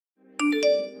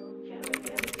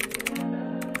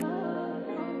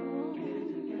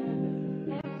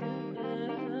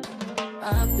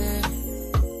shopping.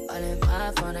 All in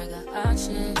my phone, I got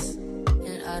options.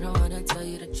 And I don't wanna tell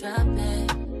you to drop it,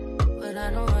 but I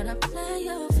don't wanna play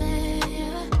your fair.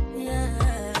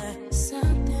 Yeah,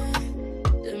 something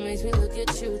that makes me look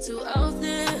at you too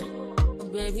often. Oh,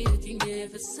 baby, you can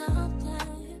give it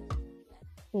something.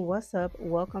 What's up?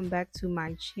 Welcome back to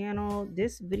my channel.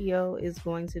 This video is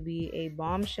going to be a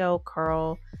bombshell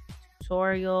curl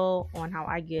tutorial on how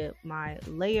I get my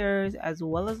layers as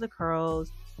well as the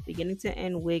curls, beginning to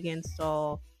end wig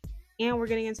install. And we're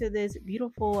getting into this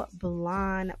beautiful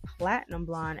blonde, platinum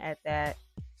blonde at that,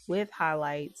 with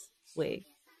highlights wig.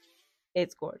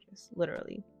 It's gorgeous,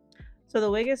 literally. So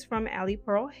the wig is from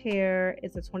Alipearl Hair.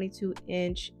 It's a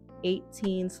 22-inch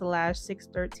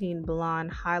 18/613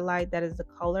 blonde highlight. That is the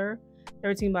color.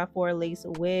 13x4 lace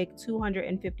wig,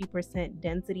 250%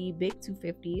 density, big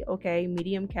 250. Okay,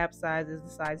 medium cap size is the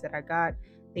size that I got.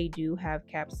 They do have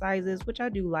cap sizes, which I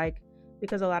do like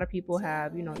because a lot of people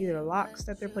have, either locks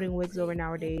that they're putting wigs over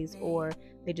nowadays, or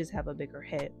they just have a bigger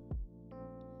head.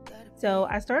 So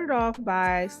I started off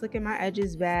by slicking my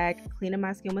edges back, cleaning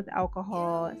my skin with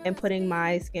alcohol, and putting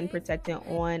my skin protectant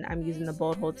on. I'm using the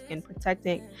Bold Hold Skin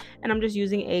Protectant, and I'm just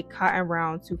using a cotton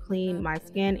round to clean my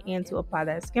skin and to apply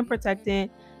that skin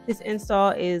protectant. This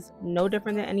install is no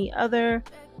different than any other.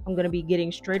 I'm going to be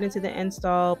getting straight into the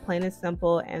install, plain and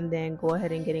simple, and then go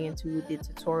ahead and getting into the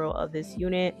tutorial of this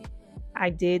unit. I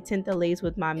did tint the lace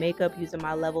with my makeup using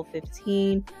my level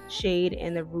 15 shade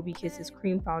and the Ruby Kisses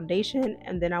cream foundation,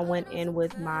 and then I went in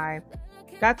with my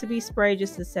Got To Be spray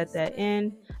just to set that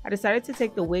in. I decided to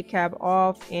take the wig cap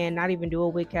off and not even do a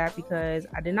wig cap because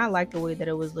I did not like the way that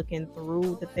it was looking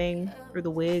through the thing, through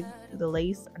the wig, through the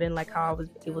lace. I didn't like how I was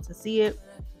able to see it,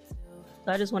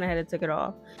 so I just went ahead and took it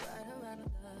off.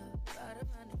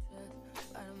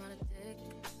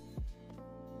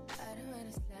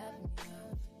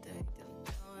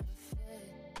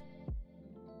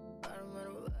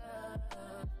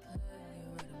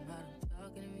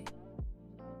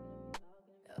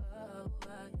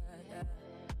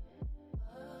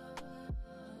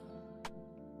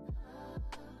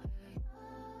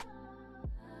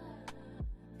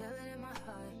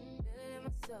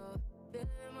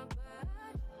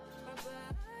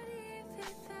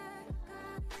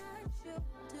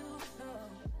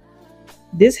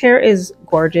 This hair is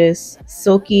gorgeous,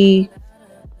 silky,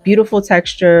 beautiful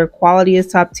texture, quality is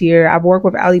top tier. I've worked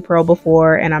with Alipearl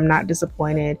before and I'm not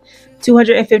disappointed.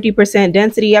 250%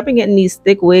 density. I've been getting these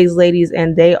thick wigs, ladies,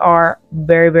 and they are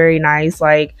very, very nice.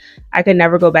 Like, I could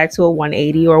never go back to a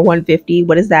 180 or 150.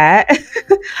 What is that?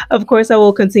 Of course, I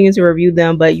will continue to review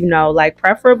them, but like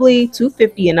preferably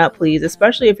 250 and up, please,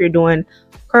 especially if you're doing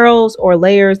curls or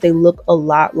layers. They look a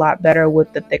lot better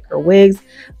with the thicker wigs.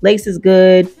 Lace is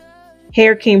good.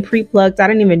 Hair came pre-plucked. I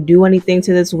didn't even do anything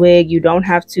to this wig. You don't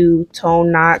have to tone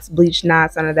knots, bleach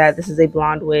knots, none of that. This is a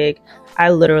blonde wig. I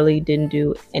literally didn't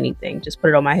do anything. Just put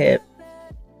it on my head.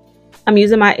 I'm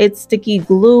using my It's Sticky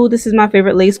glue. This is my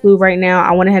favorite lace glue right now.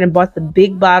 I went ahead and bought the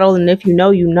big bottle, and if you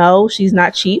know, you know. She's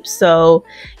not cheap. So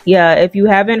yeah, if you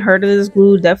haven't heard of this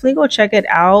glue, definitely go check it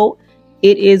out.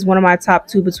 It is one of my top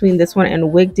two between this one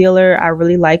and Wig Dealer. I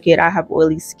really like it. I have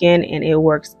oily skin and it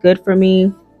works good for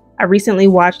me. I recently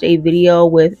watched a video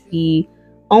with the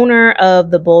owner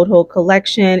of the Bold Hold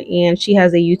collection, and she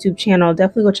has a YouTube channel.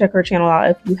 Definitely go check her channel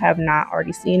out if you have not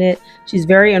already seen it. She's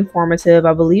very informative.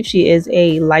 I believe she is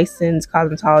a licensed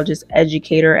cosmetologist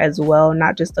educator as well,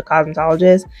 not just a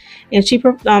cosmetologist. And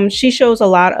she shows a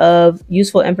lot of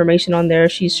useful information on there.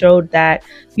 She showed that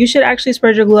you should actually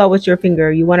spread your glue out with your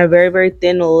finger. You want a very, very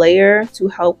thin layer to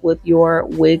help with your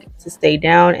wig to stay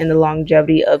down and the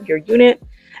longevity of your unit,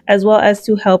 as well as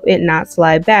to help it not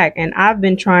slide back. And I've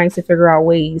been trying to figure out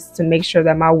ways to make sure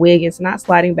that my wig is not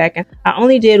sliding back. And I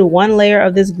only did one layer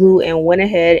of this glue and went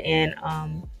ahead and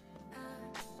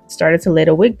started to lay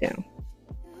the wig down.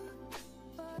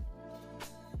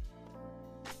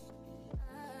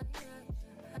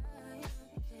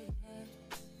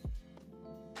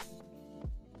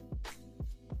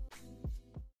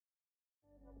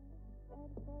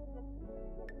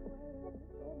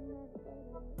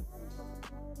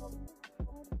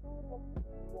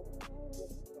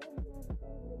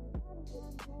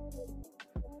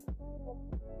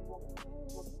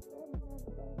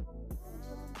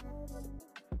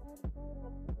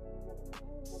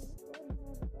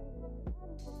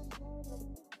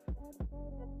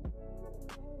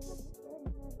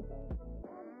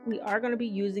 We are going to be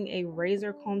using a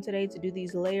razor comb today to do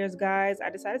these layers, guys. I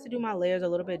decided to do my layers a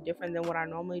little bit different than what I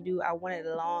normally do. I wanted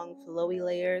long, flowy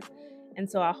layers. And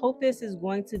so I hope this is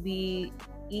going to be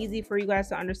easy for you guys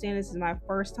to understand. This is my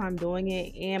first time doing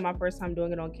it and my first time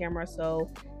doing it on camera. So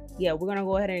yeah, we're gonna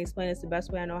go ahead and explain this the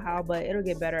best way I know how, but it'll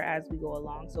get better as we go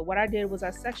along. So what I did was I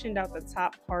sectioned out the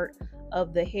top part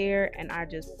of the hair and I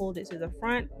just pulled it to the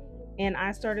front, and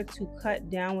I started to cut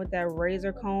down with that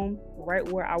razor comb right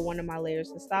where I wanted my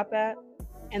layers to stop at.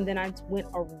 And then I went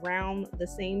around the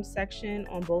same section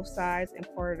on both sides and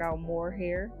parted out more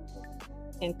hair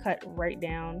and cut right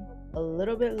down a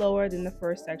little bit lower than the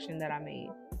first section that I made.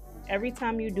 Every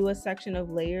time you do a section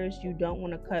of layers, you don't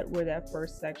want to cut where that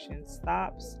first section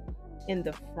stops in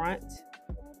the front.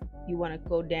 You want to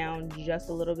go down just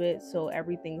a little bit so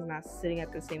everything's not sitting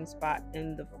at the same spot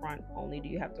in the front. Only do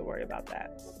you have to worry about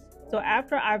that. So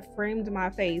after I've framed my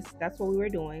face, that's what we were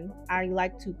doing. I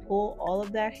like to pull all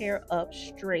of that hair up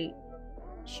straight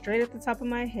at the top of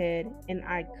my head, and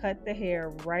I cut the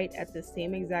hair right at the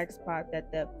same exact spot that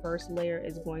the first layer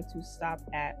is going to stop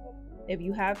at. If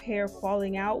you have hair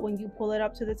falling out when you pull it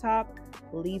up to the top,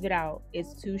 leave it out.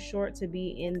 It's too short to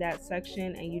be in that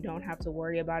section and you don't have to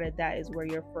worry about it. That is where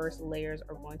your first layers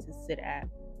are going to sit at.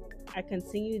 I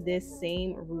continue this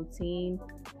same routine,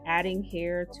 adding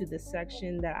hair to the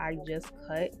section that I just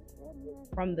cut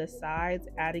from the sides,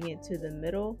 adding it to the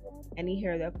middle. Any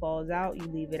hair that falls out, you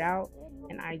leave it out.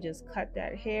 And I just cut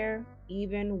that hair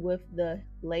even with the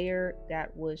layer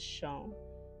that was shown.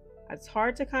 It's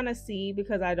hard to kind of see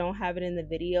because I don't have it in the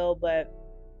video, but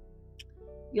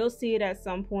you'll see it at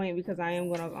some point because I am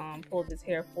going to pull this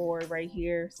hair forward right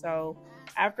here. So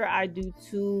after I do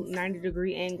two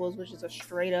 90-degree angles, which is a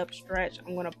straight up stretch,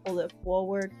 I'm going to pull it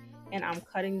forward and I'm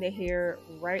cutting the hair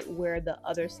right where the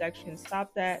other section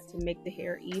stopped at to make the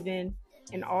hair even.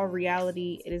 In all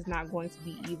reality, it is not going to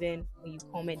be even. When you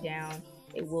comb it down,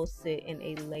 it will sit in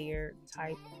a layer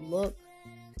type look.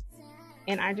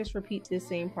 And I just repeat this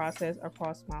same process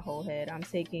across my whole head. I'm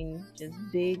taking just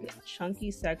big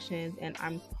chunky sections and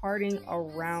I'm parting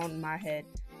around my head.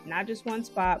 Not just one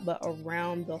spot, but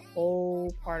around the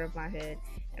whole part of my head.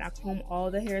 And I comb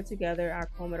all the hair together. I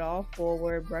comb it all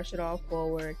forward, brush it all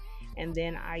forward. And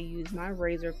then I use my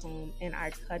razor comb and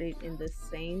I cut it in the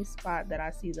same spot that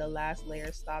I see the last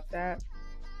layer stopped at.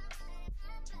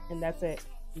 And that's it,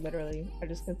 literally. I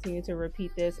just continue to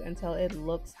repeat this until it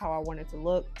looks how I want it to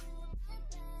look.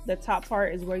 The top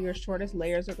part is where your shortest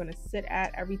layers are going to sit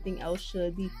at. Everything else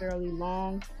should be fairly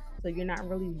long, so you're not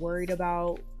really worried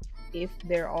about if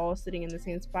they're all sitting in the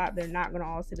same spot. They're not going to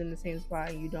all sit in the same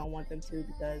spot, and you don't want them to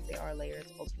because they are layers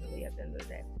ultimately at the end of the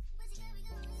day.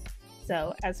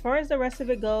 So as far as the rest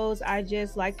of it goes, I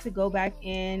just like to go back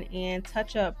in and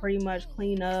touch up, pretty much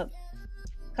clean up,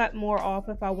 cut more off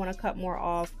if I want to cut more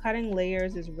off. Cutting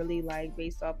layers is really like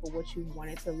based off of what you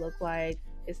want it to look like.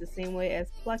 It's the same way as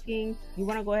plucking. You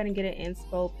want to go ahead and get an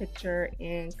inspo picture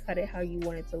and cut it how you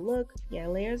want it to look. Yeah,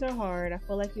 layers are hard. I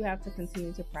feel like you have to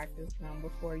continue to practice them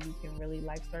before you can really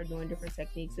like start doing different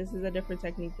techniques. This is a different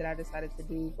technique that I decided to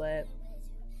do, but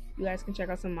you guys can check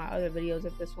out some of my other videos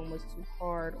if this one was too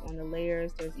hard on the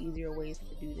layers. There's easier ways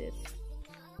to do this.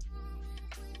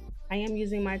 I am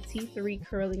using my T3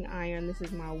 curling iron. This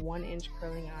is my 1-inch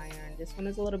curling iron. This one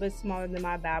is a little bit smaller than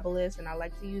my Babyliss, and I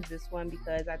like to use this one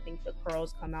because I think the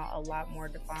curls come out a lot more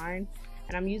defined.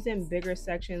 And I'm using bigger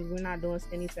sections. We're not doing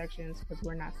skinny sections because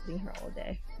we're not sitting here all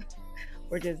day.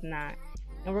 We're just not.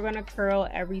 And we're gonna curl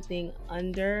everything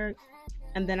under.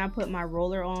 And then I put my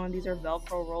roller on. These are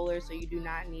Velcro rollers, so you do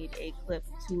not need a clip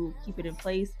to keep it in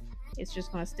place. It's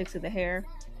just gonna stick to the hair.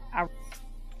 I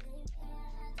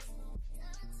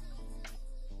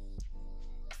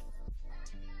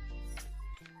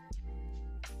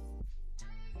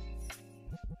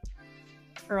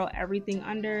curl everything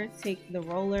under, take the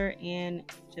roller and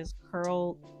just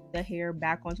curl the hair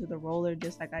back onto the roller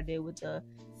just like I did with the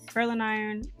curling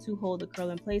iron to hold the curl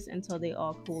in place until they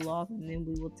all cool off, and then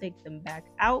we will take them back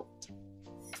out.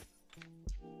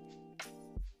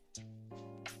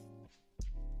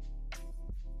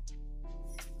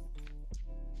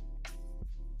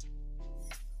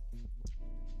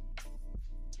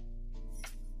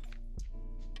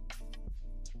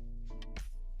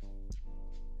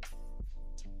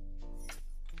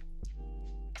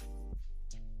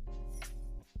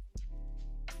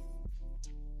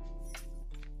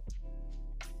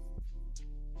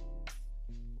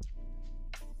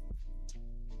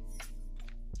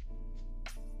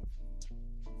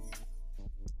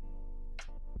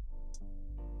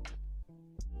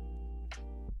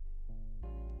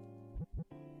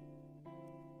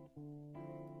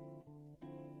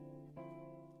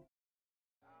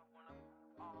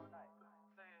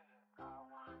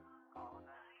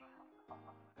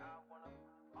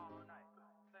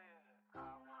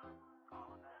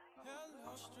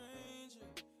 Hello, stranger.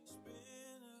 It's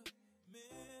been a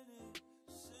minute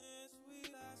since we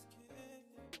last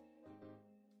kicked it.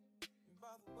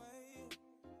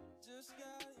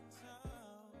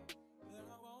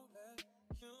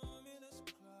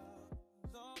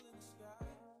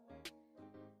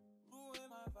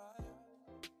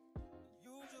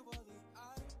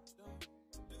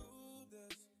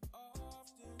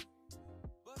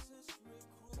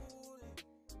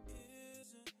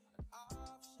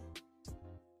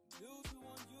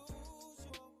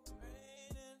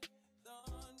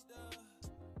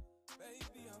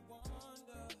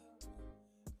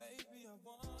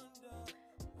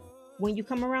 When you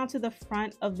come around to the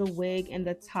front of the wig and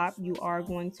the top, you are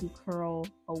going to curl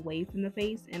away from the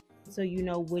face, and so you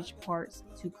know which parts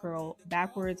to curl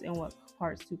backwards and what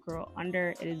parts to curl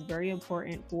under. It is very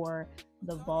important for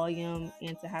the volume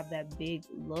and to have that big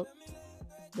look,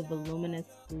 the voluminous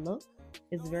look.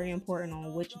 It's very important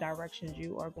on which directions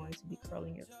you are going to be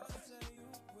curling your curls.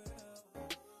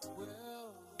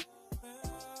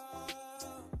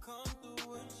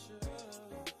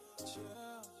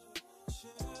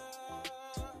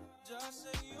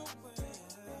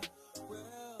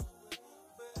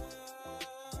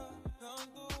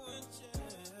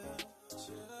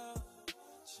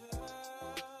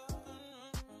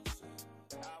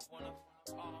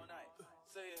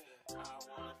 Say it. I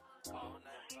want it all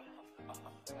night.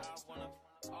 I want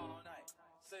it all night.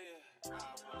 Say it. I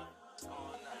want it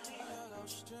all night. Hello,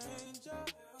 stranger.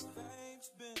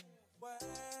 Fame's been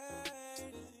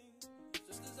waiting.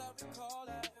 Just as I recall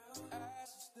that,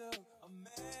 ass is still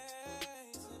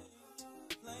amazing.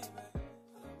 Playing back,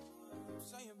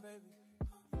 saying baby,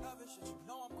 love it, shit. You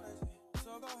know I'm crazy.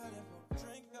 So go ahead and put a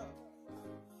drink up.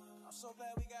 I'm so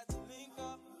glad we got to link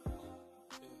up.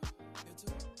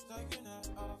 Taking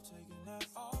that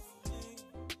off me.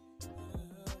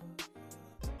 Yeah.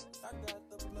 I got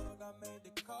the plug, I made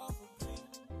the call for me.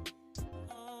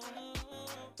 I'm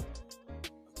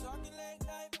talking late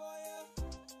night for you.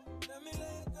 Let me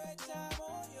lay a great time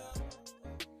on you.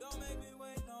 Don't make me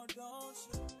wait, no, don't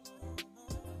you?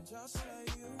 Just say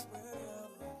you will.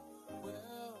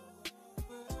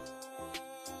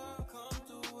 Come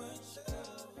through and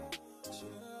chill.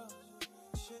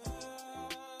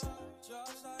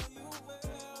 Just like you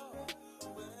will.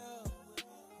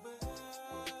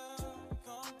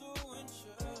 Come through and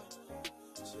chill.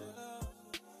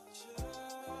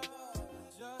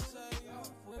 Just like you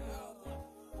will.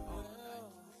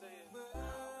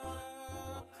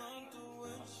 Come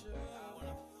through and chill.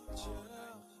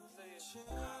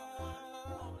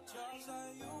 Just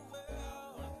like you will.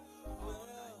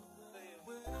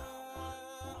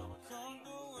 Come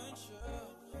through and chill.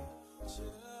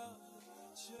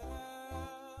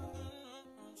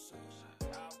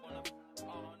 I want it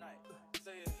all night.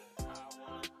 Say it. I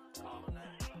want it all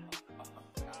night.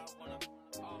 I want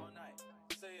it all night.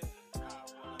 Say it. I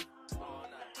want it all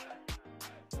night.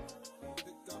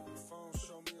 Pick up the phone,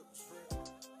 show me it was real.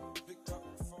 Pick up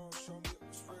the phone, show me it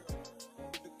was real.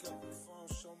 Pick up the phone,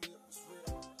 show me it was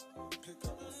real. Pick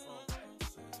up the phone.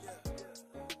 Yeah.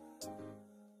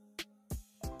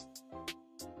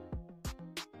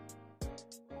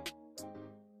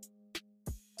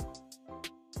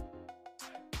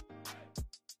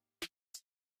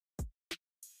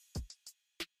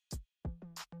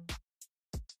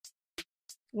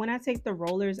 When I take the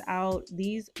rollers out,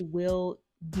 these will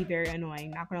be very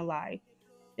annoying, not gonna lie.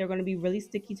 They're gonna be really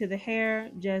sticky to the hair.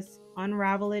 Just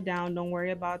unravel it down. Don't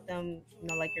worry about them,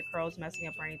 like your curls messing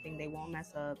up or anything. They won't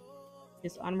mess up.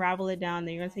 Just unravel it down.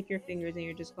 Then you're gonna take your fingers and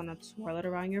you're just gonna twirl it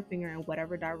around your finger in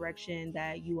whatever direction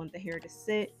that you want the hair to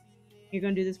sit. You're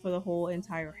gonna do this for the whole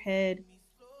entire head.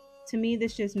 To me,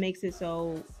 this just makes it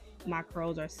so my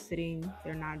curls are sitting.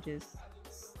 They're not just,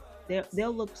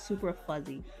 they'll look super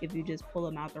fuzzy if you just pull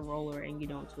them out the roller and you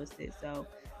don't twist it. So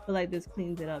I feel like this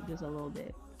cleans it up just a little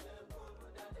bit.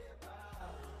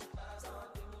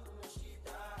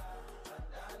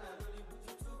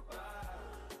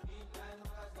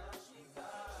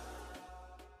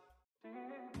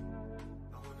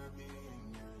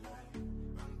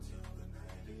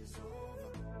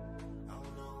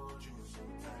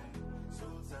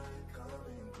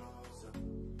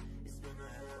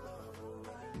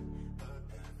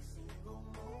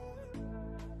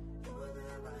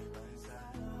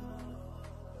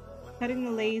 Cutting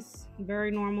the lace, very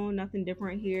normal, nothing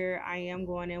different here. I am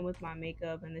going in with my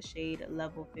makeup in the shade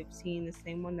level 15, the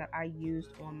same one that I used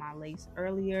on my lace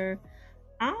earlier.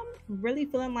 I'm really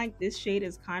feeling like this shade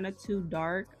is kind of too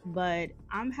dark, but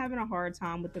I'm having a hard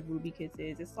time with the Ruby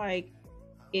Kisses. It's like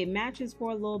it matches for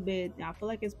a little bit. I feel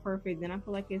like it's perfect, then I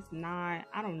feel like it's not.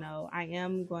 I don't know. I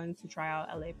am going to try out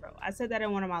Alipearl. I said that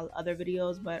in one of my other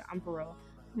videos, but I'm for real.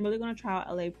 I'm really going to try out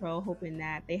Alipearl, hoping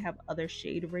that they have other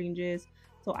shade ranges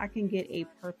so I can get a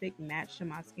perfect match to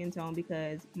my skin tone,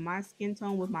 because my skin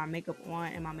tone with my makeup on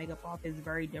and my makeup off is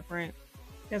very different.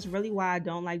 That's really why I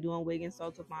don't like doing wig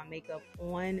inserts with my makeup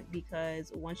on,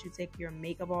 because once you take your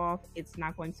makeup off, it's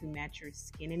not going to match your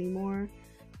skin anymore.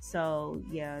 So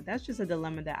yeah, that's just a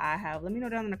dilemma that I have. Let me know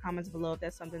down in the comments below if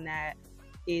that's something that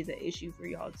is an issue for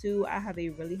y'all too. I have a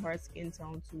really hard skin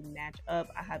tone to match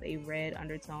up. I have a red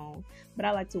undertone, but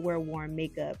I like to wear warm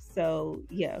makeup. So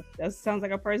yeah, that sounds like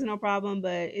a personal problem,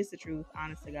 but it's the truth,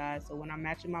 honest to God. So when I'm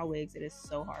matching my wigs, it is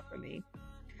so hard for me.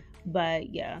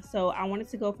 But yeah, so I wanted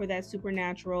to go for that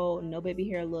supernatural, no baby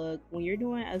hair look. When you're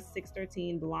doing a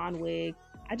 613 blonde wig,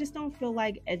 I just don't feel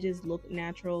like edges look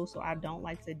natural, so I don't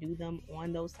like to do them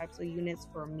on those types of units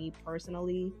for me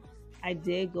personally. I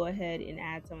did go ahead and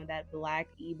add some of that black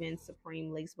even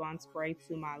supreme lace bond spray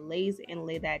to my lace and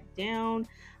lay that down.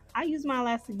 I use my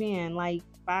elastic band like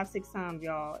 5-6 times,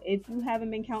 y'all. If you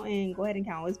haven't been counting, go ahead and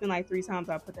count. It's been like 3 times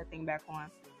I put that thing back on.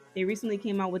 They recently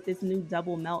came out with this new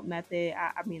double melt method.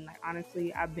 I mean, like,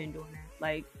 honestly, I've been doing that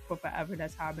like for forever.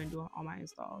 That's how I've been doing all my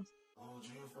installs.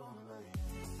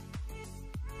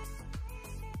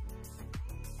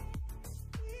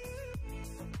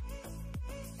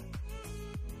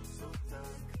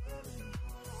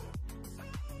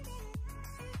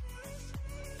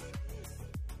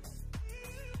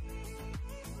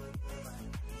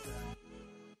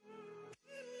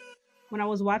 When I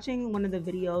was watching one of the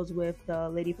videos with the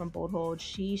lady from Bold Hold,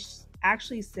 she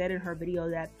actually said in her video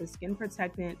that the skin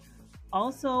protectant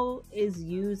also is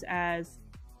used as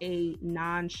a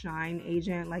non-shine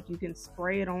agent. Like, you can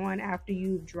spray it on after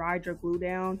you've dried your glue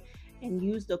down and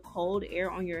use the cold air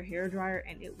on your hair dryer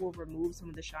and it will remove some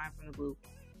of the shine from the glue.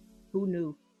 Who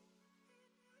knew?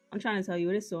 I'm trying to tell you,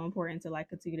 it is so important to like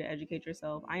continue to educate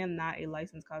yourself. I am not a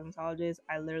licensed cosmetologist.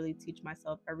 I literally teach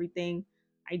myself everything.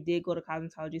 I did go to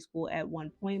cosmetology school at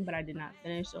one point, but I did not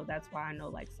finish. So that's why I know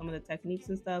like some of the techniques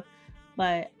and stuff.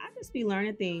 But I just be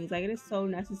learning things. Like, it is so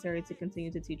necessary to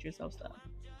continue to teach yourself stuff.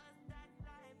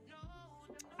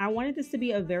 I wanted this to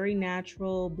be a very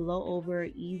natural, blow over,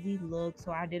 easy look.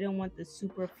 So I didn't want the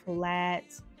super flat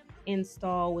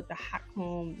install with the hot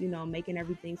comb, you know, making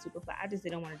everything super flat. I just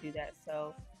didn't want to do that.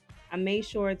 So I made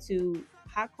sure to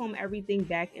hot comb everything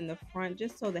back in the front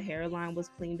just so the hairline was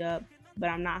cleaned up. But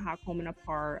I'm not hot combing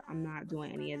apart. I'm not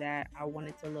doing any of that. I want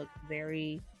it to look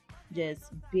very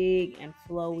just big and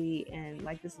flowy and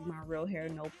like this is my real hair,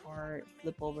 no part,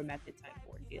 flip over method type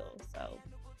ordeal. So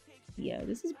yeah,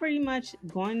 this is pretty much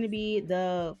going to be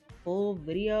the full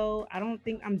video. I don't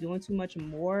think I'm doing too much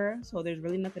more, so there's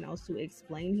really nothing else to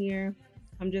explain here.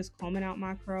 I'm just combing out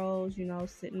my curls, you know,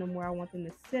 sitting them where I want them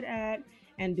to sit at,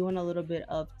 and doing a little bit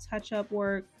of touch-up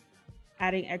work,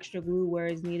 adding extra glue where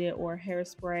is needed or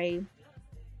hairspray.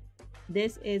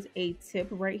 This is a tip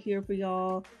right here for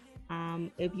y'all.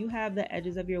 If you have the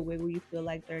edges of your wig where you feel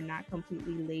like they're not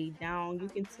completely laid down, you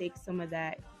can take some of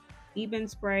that even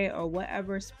spray or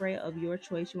whatever spray of your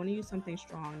choice. You want to use something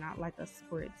strong, not like a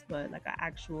spritz, but like an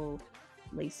actual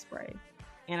lace spray.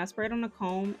 And I sprayed on the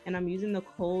comb, and I'm using the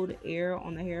cold air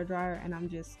on the hair dryer, and I'm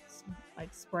just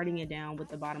like spreading it down with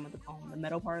the bottom of the comb, the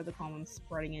metal part of the comb. I'm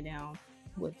spreading it down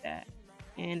with that,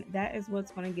 and that is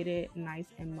what's going to get it nice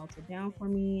and melted down for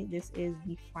me. This is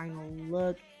the final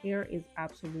look. Hair is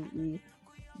absolutely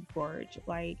gorgeous.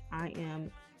 Like, I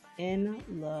am in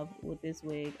love with this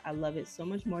wig. I love it so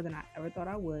much more than I ever thought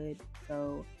I would.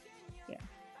 So yeah.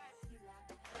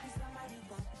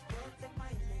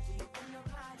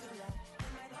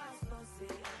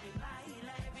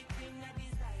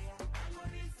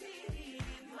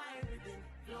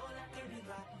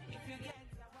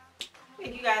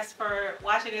 Thank you guys for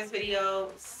watching this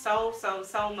video so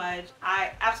much.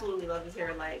 I absolutely love this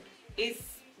hair. Like,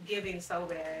 it's giving so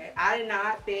bad. I did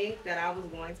not think that I was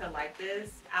going to like this.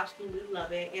 Absolutely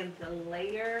love it. And the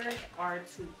layers are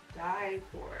to die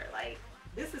for. Like,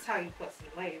 this is how you put some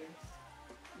layers.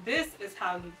 This is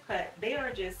how you cut. They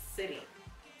are just sitting.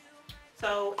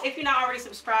 So if you're not already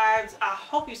subscribed, I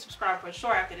hope you subscribe for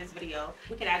sure after this video.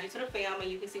 We can add you to the fam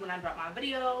and you can see when I drop my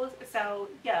videos. So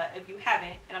yeah, if you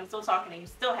haven't, and I'm still talking and you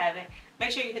still haven't, make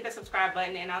sure you hit the subscribe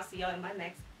button, and I'll see y'all in my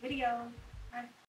next video. Bye.